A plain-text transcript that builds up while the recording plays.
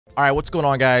Alright, what's going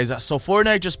on, guys? So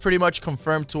Fortnite just pretty much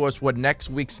confirmed to us what next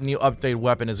week's new update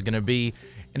weapon is going to be,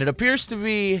 and it appears to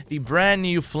be the brand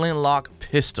new Flintlock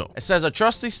Pistol. It says a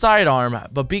trusty sidearm,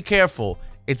 but be careful,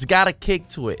 it's got a kick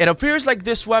to it. It appears like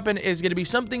this weapon is going to be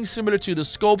something similar to the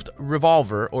scoped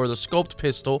revolver, or the scoped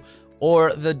pistol,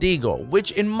 or the Deagle,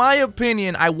 which in my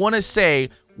opinion, I want to say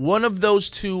one of those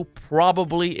two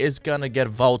probably is going to get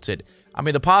vaulted. I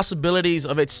mean, the possibilities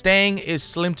of it staying is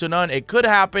slim to none. It could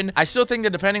happen. I still think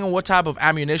that depending on what type of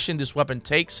ammunition this weapon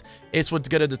takes, it's what's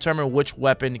going to determine which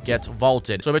weapon gets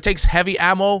vaulted. So if it takes heavy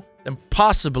ammo, then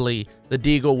possibly the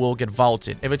Deagle will get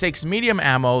vaulted. If it takes medium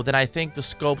ammo, then I think the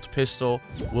scoped pistol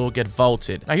will get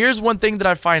vaulted. Now, here's one thing that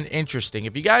I find interesting.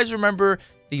 If you guys remember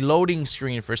the loading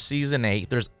screen for Season 8,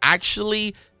 there's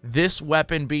actually this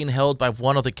weapon being held by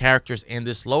one of the characters in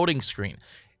this loading screen.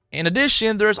 In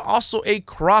addition, there's also a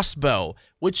crossbow,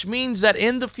 which means that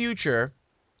in the future,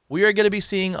 we are going to be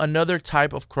seeing another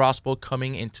type of crossbow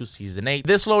coming into Season 8.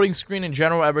 This loading screen in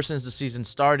general, ever since the season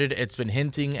started, it's been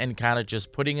hinting and kind of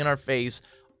just putting in our face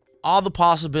all the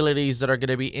possibilities that are going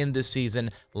to be in this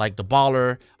season, like the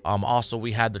baller. Also,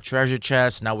 we had the treasure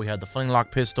chest. Now we have the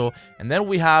Flintlock Pistol. And then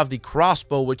we have the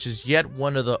crossbow, which is yet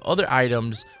one of the other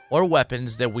items or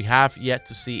weapons that we have yet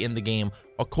to see in the game,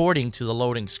 according to the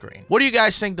loading screen. What do you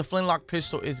guys think the Flintlock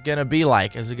Pistol is going to be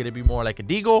like? Is it going to be more like a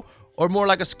Deagle or more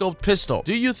like a scoped pistol?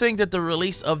 Do you think that the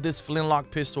release of this Flintlock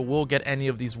Pistol will get any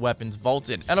of these weapons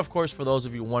vaulted? And of course, for those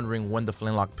of you wondering when the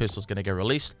Flintlock Pistol is going to get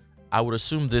released, I would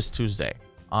assume this Tuesday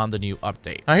on the new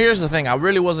update. Now, here's the thing. I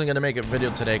really wasn't going to make a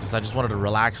video today because I just wanted to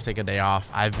relax, take a day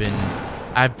off. I've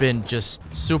been just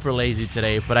super lazy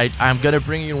today, but I'm going to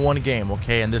bring you one game,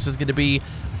 okay? And this is going to be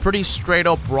pretty straight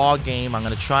up raw game. I'm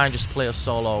gonna try and just play a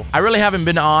solo. I really haven't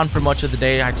been on for much of the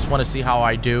day. I just want to see how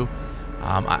I do.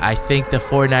 I think the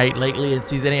Fortnite lately in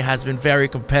Season 8 has been very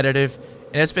competitive,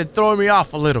 and it's been throwing me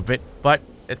off a little bit, but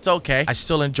it's okay. I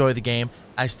still enjoy the game.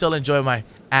 I still enjoy my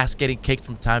ass getting kicked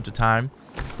from time to time.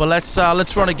 But let's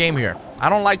run a game here. I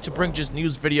don't like to bring just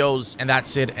news videos and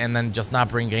that's it, and then just not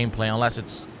bring gameplay unless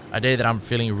it's a day that I'm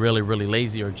feeling really, really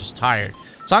lazy or just tired.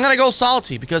 So I'm gonna go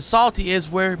salty, because salty is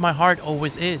where my heart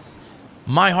always is.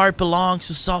 My heart belongs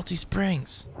to Salty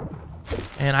Springs.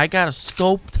 And I got a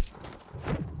scoped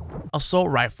assault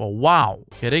rifle. Wow.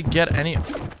 Could it get any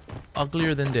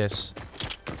uglier than this?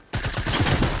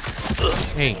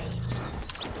 Hey.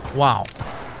 Wow.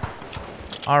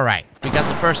 Alright. We got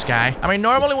the first guy. I mean,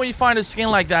 normally when you find a skin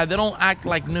like that, they don't act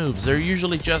like noobs. They're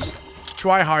usually just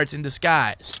tryhards in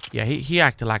disguise. Yeah, he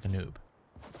acted like a noob.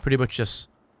 Pretty much just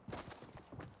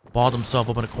balled himself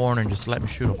up in a corner and just let me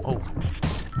shoot him. Oh,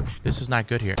 this is not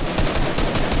good here.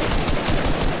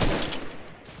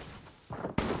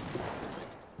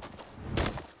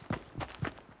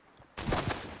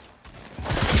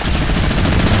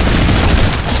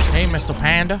 Hey, Mr.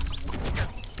 Panda.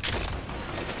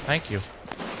 Thank you.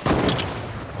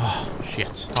 Oh,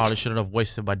 shit. Probably shouldn't have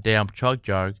wasted my damn chug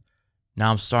jug.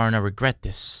 Now I'm starting to regret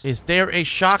this. Is there a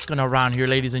shotgun around here,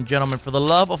 ladies and gentlemen? For the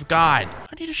love of God.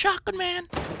 I need a shotgun, man.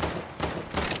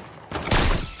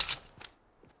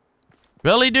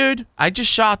 Really, dude? I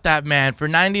just shot that man for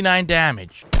 99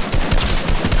 damage.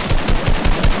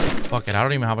 Fuck it. I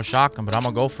don't even have a shotgun, but I'm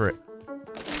gonna go for it.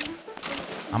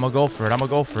 I'm gonna go for it. I'm gonna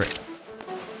go for it.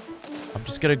 I'm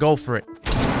just gonna go for it.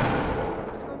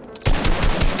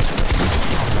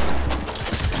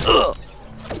 Ugh.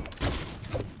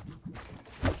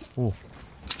 Ooh.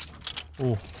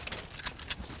 Ooh.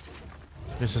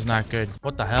 This is not good.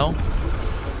 What the hell?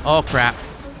 Oh, crap.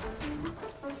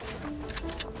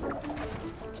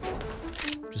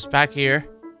 Just back here,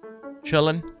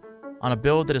 chilling on a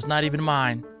build that is not even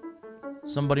mine.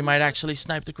 Somebody might actually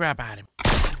snipe the crap out of him.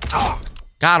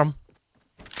 Got him.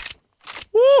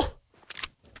 Woo!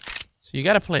 So you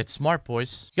gotta play it smart,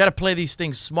 boys. You gotta play these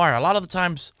things smart. A lot of the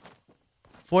times,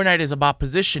 Fortnite is about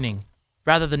positioning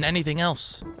rather than anything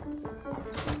else.